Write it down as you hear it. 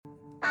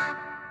Good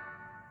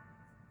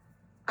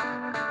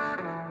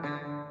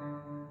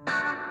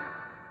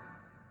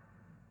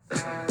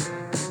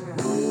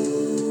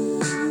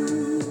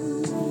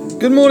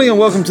morning and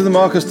welcome to the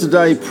Marcus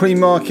Today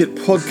pre-market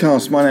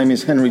podcast. My name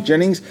is Henry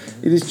Jennings.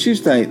 It is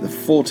Tuesday, the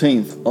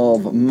 14th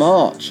of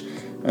March.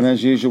 And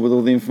as usual, with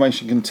all the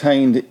information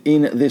contained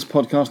in this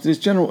podcast, it is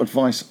general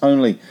advice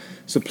only.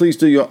 So please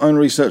do your own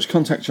research,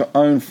 contact your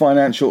own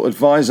financial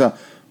advisor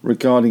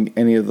regarding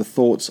any of the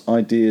thoughts,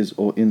 ideas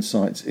or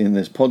insights in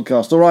this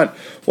podcast. All right,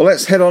 well,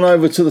 let's head on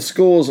over to the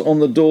scores on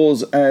the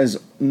doors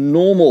as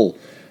normal.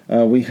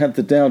 We had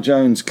the Dow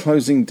Jones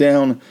closing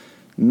down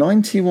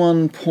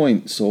 91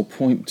 points or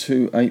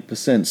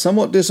 0.28%.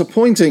 Somewhat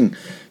disappointing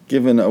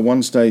given at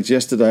one stage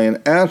yesterday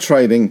in our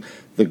trading,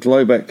 the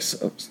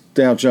Globex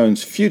Dow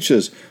Jones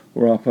futures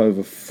were up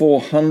over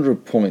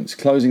 400 points,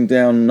 closing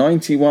down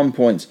 91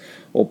 points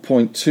or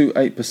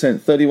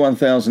 0.28%,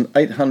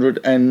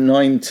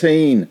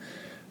 31,819.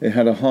 It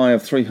had a high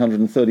of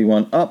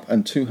 331 up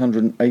and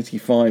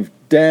 285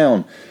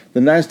 down. The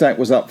Nasdaq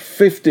was up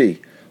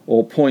 50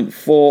 or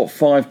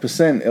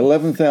 0.45%,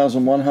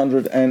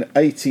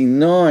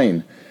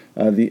 11,189.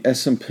 The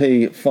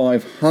S&P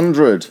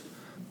 500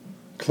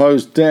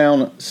 closed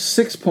down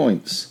 6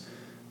 points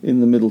in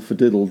the middle for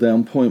diddle,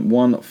 down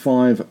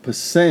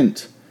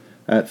 0.15%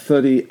 at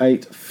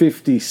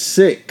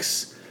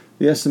 3856.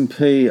 The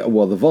S&P,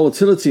 the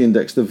volatility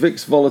index, the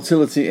VIX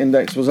volatility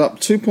index was up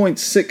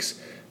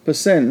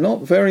 2.6%,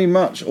 not very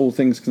much all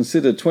things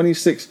considered,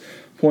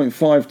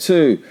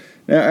 26.52.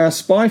 Now, our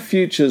SPY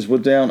futures were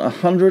down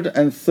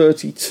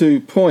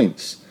 132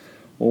 points,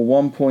 or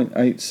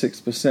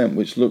 1.86%,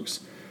 which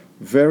looks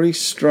very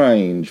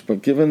strange.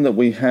 But given that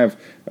we have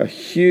a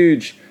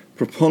huge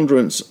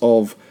preponderance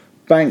of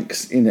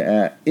banks in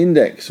our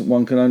index,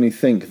 one can only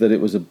think that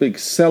it was a big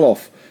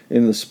sell-off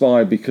in the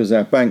SPY because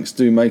our banks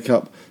do make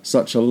up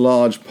such a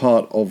large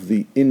part of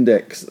the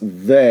index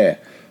there.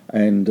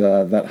 And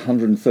that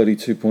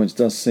 132 points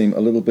does seem a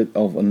little bit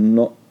of an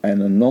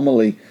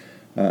anomaly.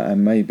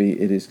 And maybe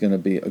it is going to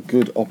be a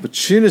good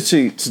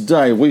opportunity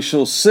today. We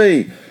shall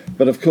see.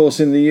 But of course,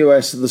 in the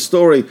US, the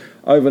story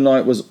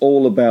overnight was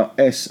all about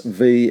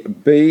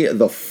SVB,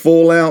 the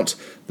fallout,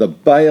 the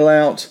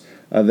bailout.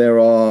 There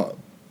are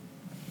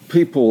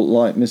people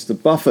like Mr.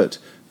 Buffett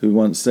who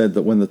once said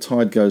that when the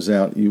tide goes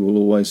out, you will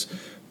always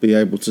be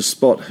able to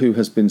spot who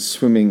has been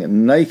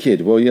swimming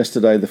naked. Well,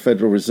 yesterday, the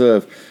Federal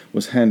Reserve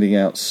was handing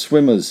out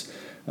swimmers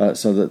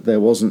so that there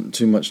wasn't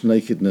too much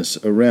nakedness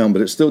around.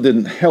 But it still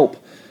didn't help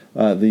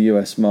the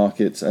US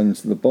markets, and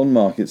the bond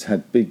markets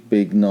had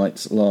big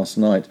nights last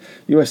night.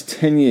 US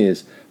 10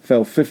 years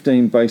fell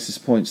 15 basis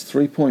points,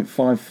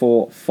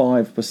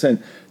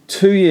 3.545%.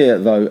 2-year,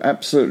 though,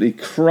 absolutely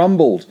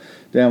crumbled,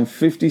 down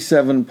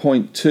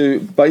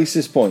 57.2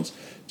 basis points,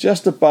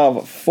 just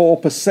above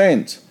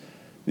 4%.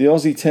 The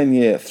Aussie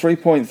 10-year,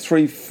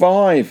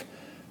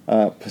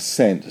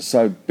 3.35%.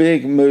 So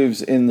big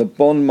moves in the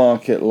bond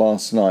market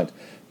last night.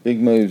 Big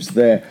moves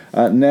there.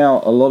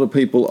 Now a lot of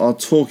people are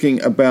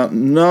talking about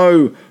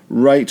no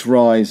rate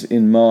rise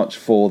in March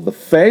for the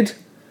Fed,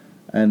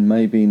 and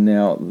maybe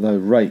now the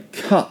rate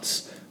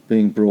cuts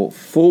being brought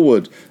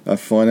forward.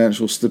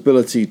 Financial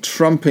stability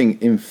trumping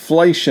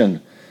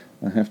inflation.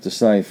 I have to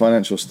say,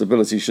 financial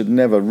stability should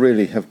never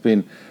really have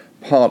been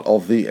part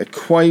of the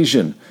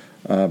equation.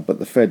 But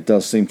the Fed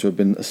does seem to have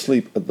been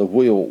asleep at the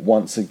wheel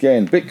once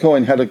again.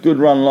 Bitcoin had a good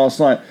run last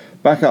night,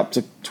 back up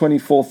to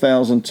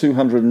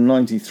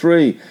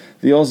 24,293.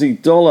 The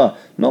Aussie dollar,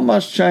 not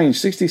much change,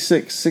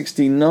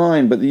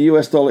 66.69, but the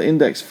US dollar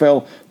index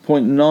fell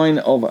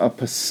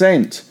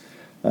 0.9%.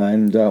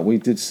 And we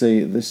did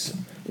see this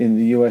in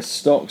the US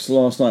stocks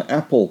last night.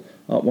 Apple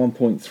up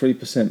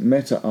 1.3%,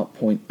 Meta up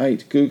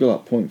 0.8%, Google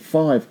up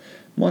 0.5%,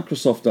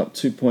 Microsoft up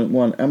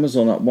 2.1%,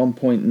 Amazon up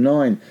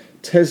 1.9%,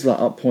 Tesla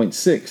up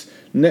 0.6%,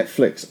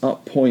 Netflix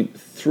up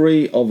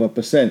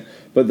 0.3%.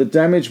 But the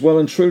damage well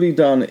and truly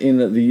done in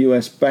the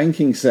US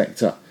banking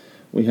sector.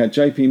 We had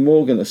JP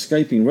Morgan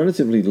escaping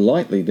relatively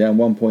lightly, down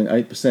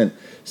 1.8%.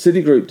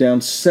 Citigroup down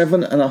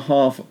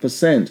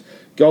 7.5%.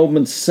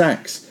 Goldman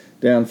Sachs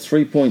down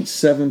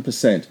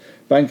 3.7%.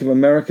 Bank of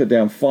America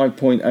down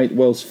 5.8%.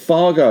 Wells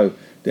Fargo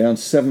down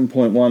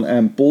 7.1%.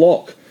 And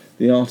Block,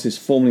 the artist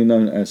formerly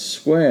known as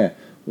Square,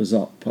 was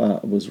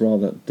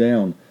rather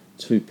down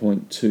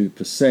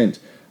 2.2%.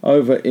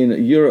 Over in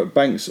Europe,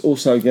 banks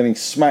also getting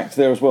smacked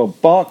there as well.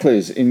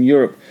 Barclays in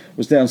Europe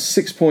was down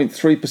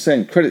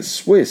 6.3%. Credit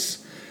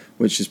Suisse,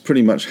 which is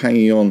pretty much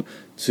hanging on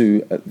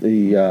to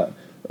the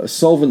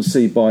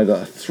solvency by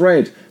the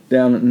thread,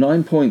 down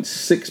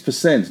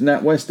 9.6%.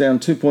 NatWest down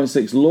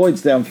 2.6%.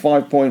 Lloyds down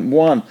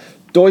 5.1%.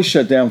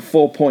 Deutsche down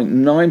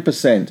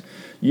 4.9%.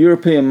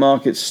 European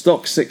markets,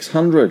 Stock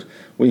 600,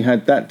 we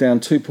had that down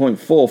 2.4%.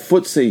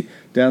 FTSE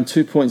down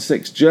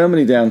 2.6%.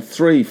 Germany down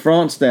 3%.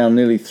 France down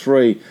nearly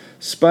 3%.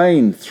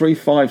 Spain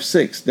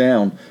 356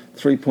 down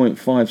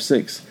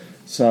 3.56.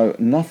 So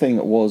nothing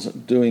was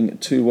doing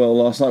too well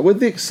last night, with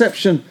the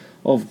exception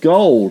of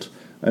gold,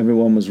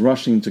 Everyone was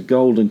rushing to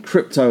gold and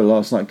crypto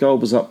last night.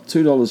 Gold was up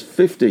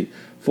 $2.50,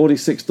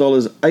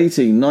 $46.80,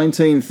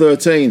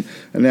 $19.13,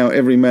 and now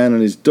every man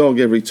and his dog,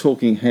 every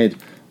talking head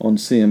on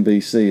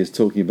CNBC is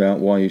talking about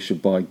why you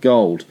should buy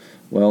gold.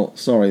 Well,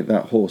 sorry,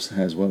 that horse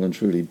has well and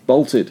truly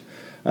bolted.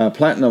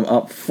 Platinum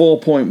up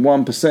 4.1%,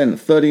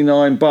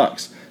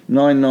 $39,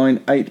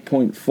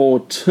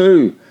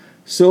 998.42.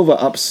 Silver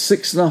up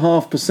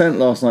 6.5%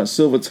 last night.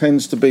 Silver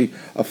tends to be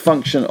a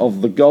function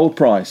of the gold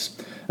price.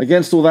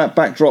 Against all that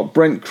backdrop,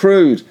 Brent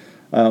crude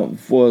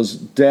was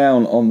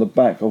down on the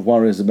back of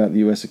worries about the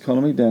US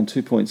economy, down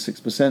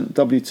 2.6%.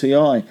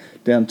 WTI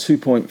down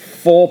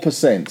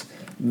 2.4%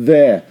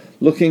 there.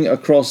 Looking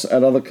across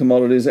at other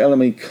commodities,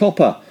 LME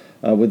copper,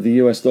 with the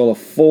US dollar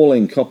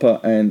falling,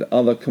 copper and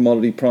other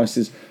commodity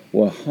prices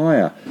were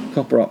higher.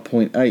 Copper up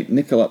 0.8,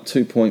 nickel up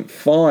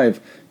 2.5,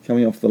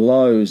 coming off the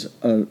lows.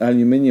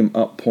 Aluminium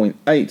up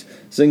 0.8,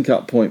 zinc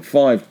up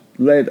 0.5,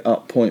 lead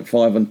up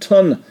 0.5, and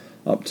tin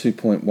up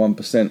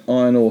 2.1%.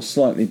 Iron ore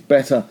slightly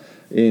better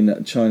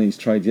in Chinese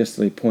trade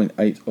yesterday,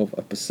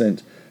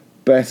 0.8%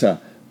 better.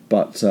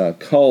 But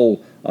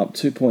coal up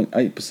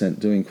 2.8%,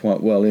 doing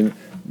quite well. In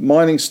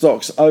mining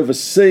stocks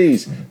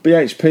overseas,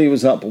 BHP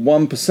was up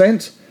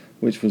 1%,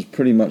 which was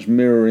pretty much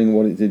mirroring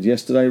what it did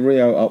yesterday.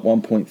 Rio up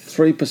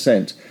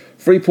 1.3%.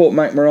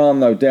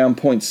 Freeport-McMoran, though, down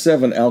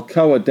 0.7%.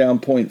 Alcoa down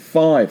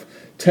 0.5%.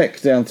 Teck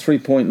down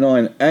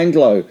 3.9%.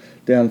 Anglo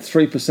down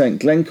 3%.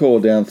 Glencore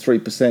down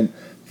 3%.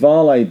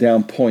 Vale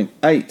down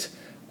 0.8%.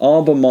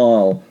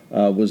 Albemarle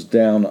was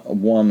down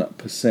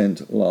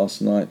 1%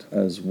 last night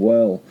as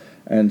well.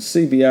 And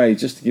CBA,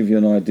 just to give you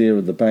an idea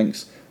of the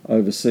banks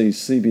overseas,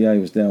 CBA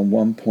was down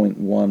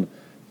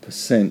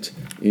 1.1%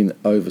 in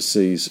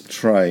overseas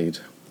trade.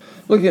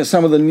 Looking at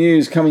some of the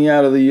news coming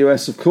out of the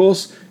US, of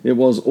course, it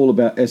was all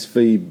about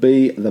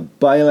SVB, the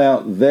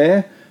bailout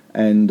there.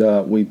 And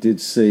we did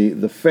see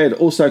the Fed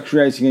also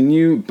creating a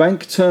new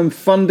bank term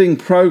funding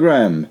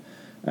program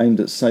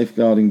aimed at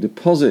safeguarding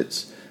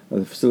deposits.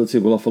 The facility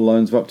will offer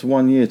loans of up to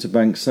 1 year to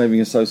banks, saving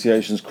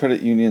associations,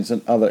 credit unions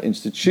and other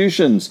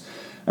institutions.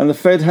 And the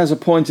Fed has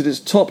appointed its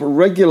top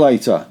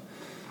regulator.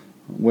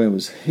 Where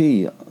was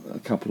he a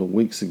couple of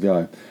weeks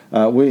ago?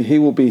 He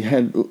will be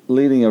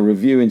leading a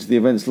review into the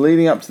events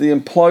leading up to the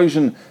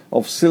implosion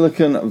of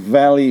Silicon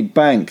Valley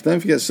Bank. Don't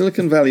forget,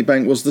 Silicon Valley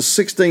Bank was the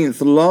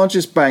 16th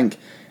largest bank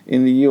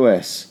in the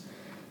US.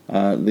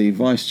 The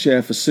Vice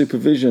Chair for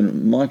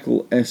Supervision,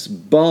 Michael S.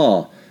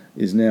 Barr,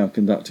 is now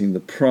conducting the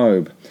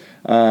probe.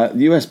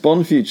 The US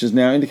bond futures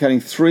now indicating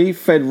 3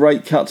 Fed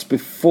rate cuts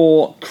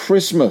before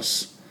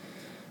Christmas.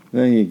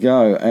 There you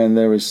go. And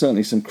there is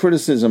certainly some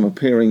criticism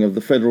appearing of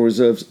the Federal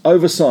Reserve's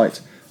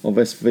oversight of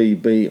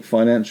SVB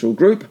Financial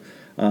Group,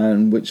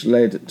 and which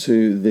led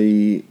to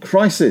the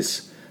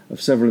crisis of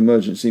several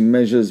emergency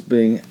measures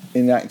being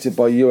enacted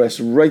by US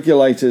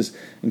regulators,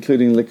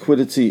 including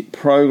liquidity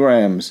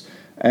programs.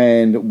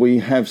 And we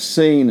have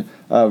seen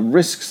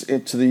risks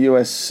to the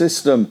US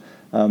system,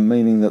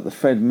 meaning that the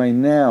Fed may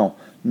now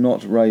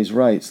not raise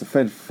rates. The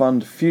Fed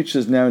fund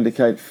futures now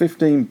indicate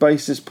 15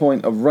 basis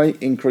point of rate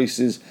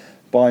increases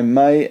by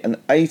May and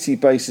 80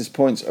 basis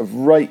points of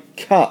rate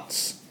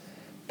cuts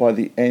by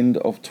the end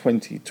of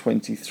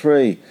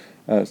 2023.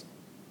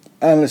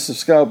 Analysts have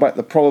scaled back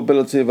the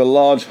probability of a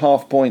large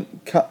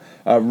half-point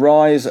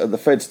rise at the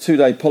Fed's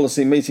two-day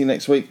policy meeting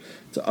next week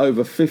to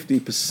over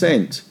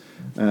 50%.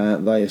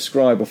 They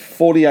ascribe a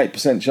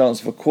 48% chance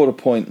of a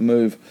quarter-point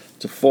move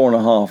to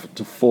 4.5%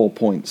 to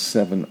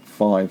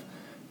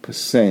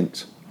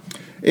 4.75%.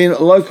 In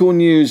local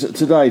news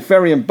today,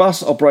 ferry and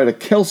bus operator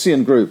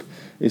Kelsian Group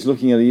is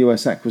looking at a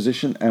US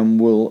acquisition and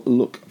will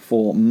look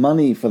for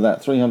money for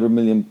that. $300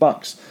 million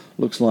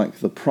looks like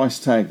the price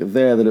tag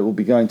there that it will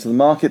be going to the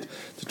market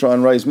to try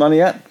and raise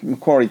money at.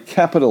 Macquarie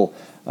Capital,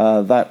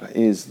 that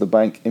is the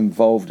bank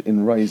involved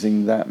in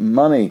raising that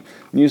money.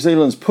 New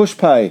Zealand's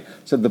Pushpay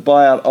said the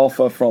buyout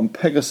offer from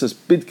Pegasus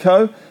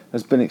Bidco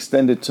has been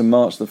extended to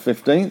March the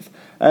 15th.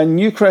 And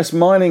Newcrest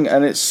Mining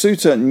and its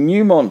suitor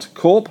Newmont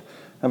Corp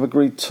have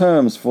agreed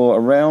terms for a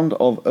round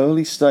of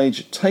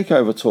early-stage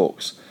takeover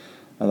talks.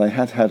 They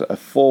had a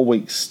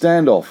 4-week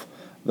standoff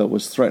that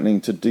was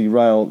threatening to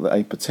derail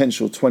a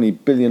potential $20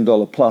 billion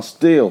plus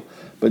deal.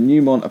 But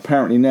Newmont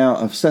apparently now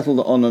have settled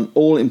on an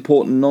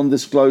all-important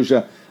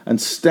non-disclosure and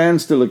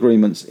standstill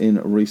agreements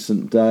in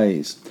recent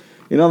days.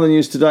 In other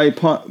news today,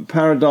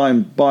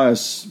 Paradigm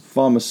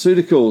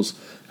Biopharmaceuticals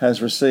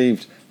has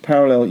received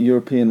parallel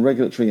European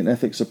regulatory and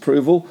ethics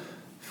approval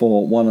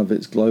for one of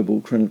its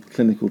global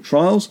clinical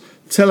trials.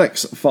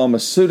 Telex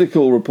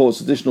Pharmaceutical reports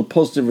additional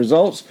positive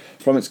results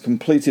from its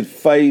completed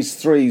Phase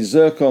 3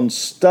 Zircon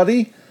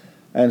study.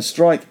 And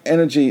Strike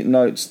Energy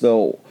notes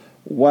the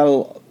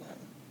Walliering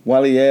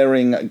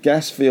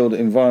gas field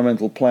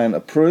environmental plan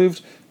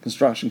approved.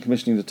 Construction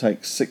commissioning to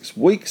take 6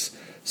 weeks.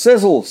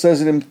 Sezzle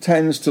says it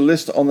intends to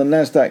list on the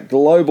Nasdaq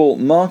Global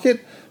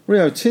Market.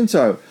 Rio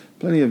Tinto,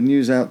 plenty of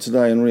news out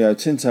today in Rio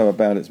Tinto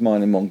about its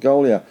mine in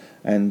Mongolia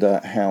and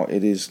how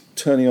it is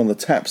turning on the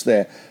taps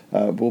there.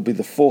 Will be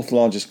the 4th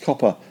largest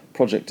copper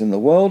project in the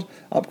world.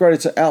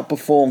 Upgraded to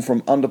outperform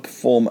from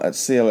underperform at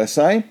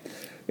CLSA.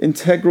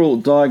 Integral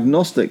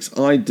Diagnostics,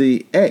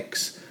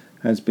 IDX,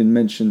 has been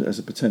mentioned as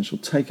a potential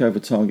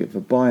takeover target for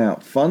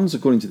buyout funds,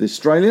 according to The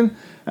Australian.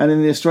 And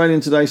in The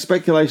Australian today,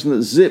 speculation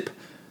that Zip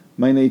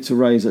may need to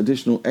raise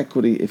additional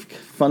equity if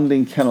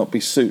funding cannot be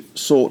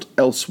sought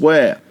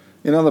elsewhere.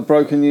 In other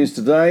broken news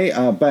today,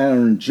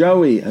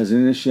 Barrenjoey has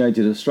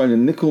initiated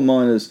Australian nickel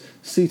miners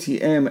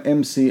CTM,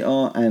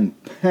 MCR and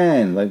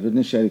PAN. They've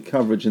initiated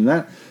coverage in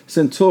that.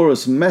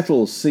 Centaurus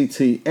Metals,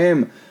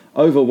 CTM,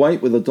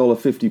 overweight with a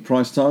 $1.50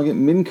 price target.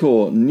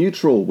 Mincor,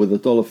 neutral with a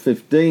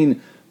 $1.15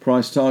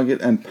 price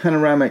target. And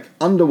Panoramic,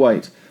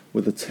 underweight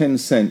with a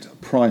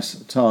 10-cent price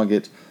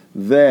target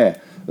there.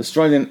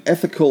 Australian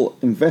Ethical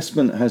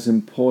Investment has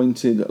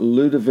appointed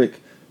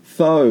Ludovic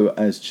Tho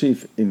as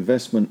Chief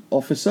Investment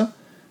Officer,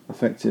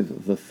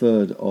 effective the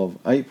 3rd of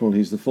April.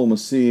 He's the former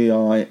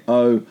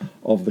CIO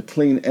of the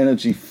Clean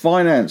Energy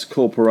Finance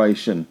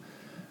Corporation.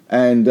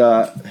 And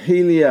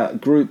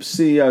Helia Group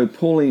CEO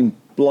Pauline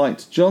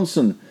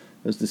Blight-Johnson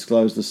has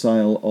disclosed the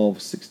sale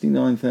of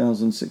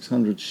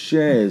 69,600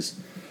 shares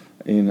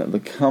in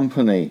the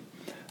company.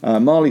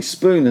 Marley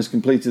Spoon has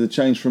completed the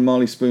change from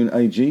Marley Spoon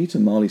AG to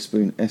Marley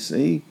Spoon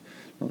SE.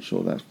 Not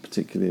sure that's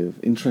particularly of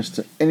interest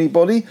to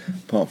anybody,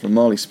 apart from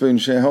Marley Spoon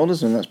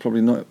shareholders, and that's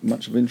probably not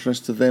much of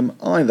interest to them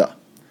either.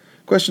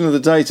 Question of the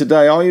day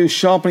today, are you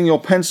sharpening your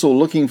pencil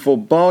looking for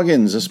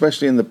bargains,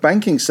 especially in the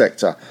banking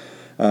sector?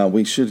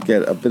 We should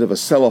get a bit of a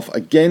sell-off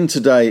again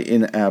today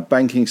in our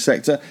banking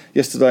sector.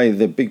 Yesterday,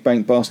 the big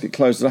bank basket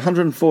closed at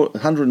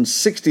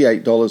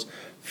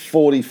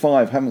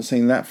 $168.45. Haven't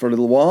seen that for a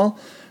little while,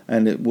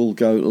 and it will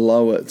go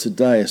lower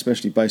today,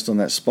 especially based on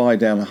that SPY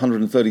down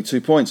 132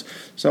 points.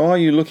 So are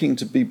you looking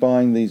to be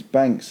buying these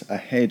banks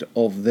ahead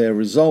of their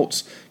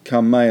results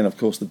come May? And, of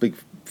course, the big,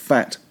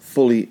 fat,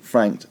 fully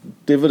franked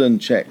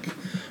dividend check.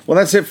 Well,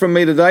 that's it from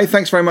me today.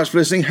 Thanks very much for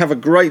listening. Have a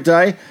great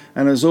day.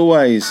 And as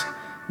always,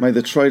 may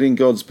the trading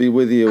gods be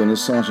with you. And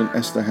as Sergeant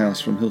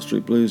Esterhouse from Hill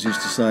Street Blues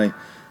used to say,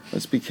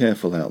 let's be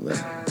careful out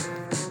there.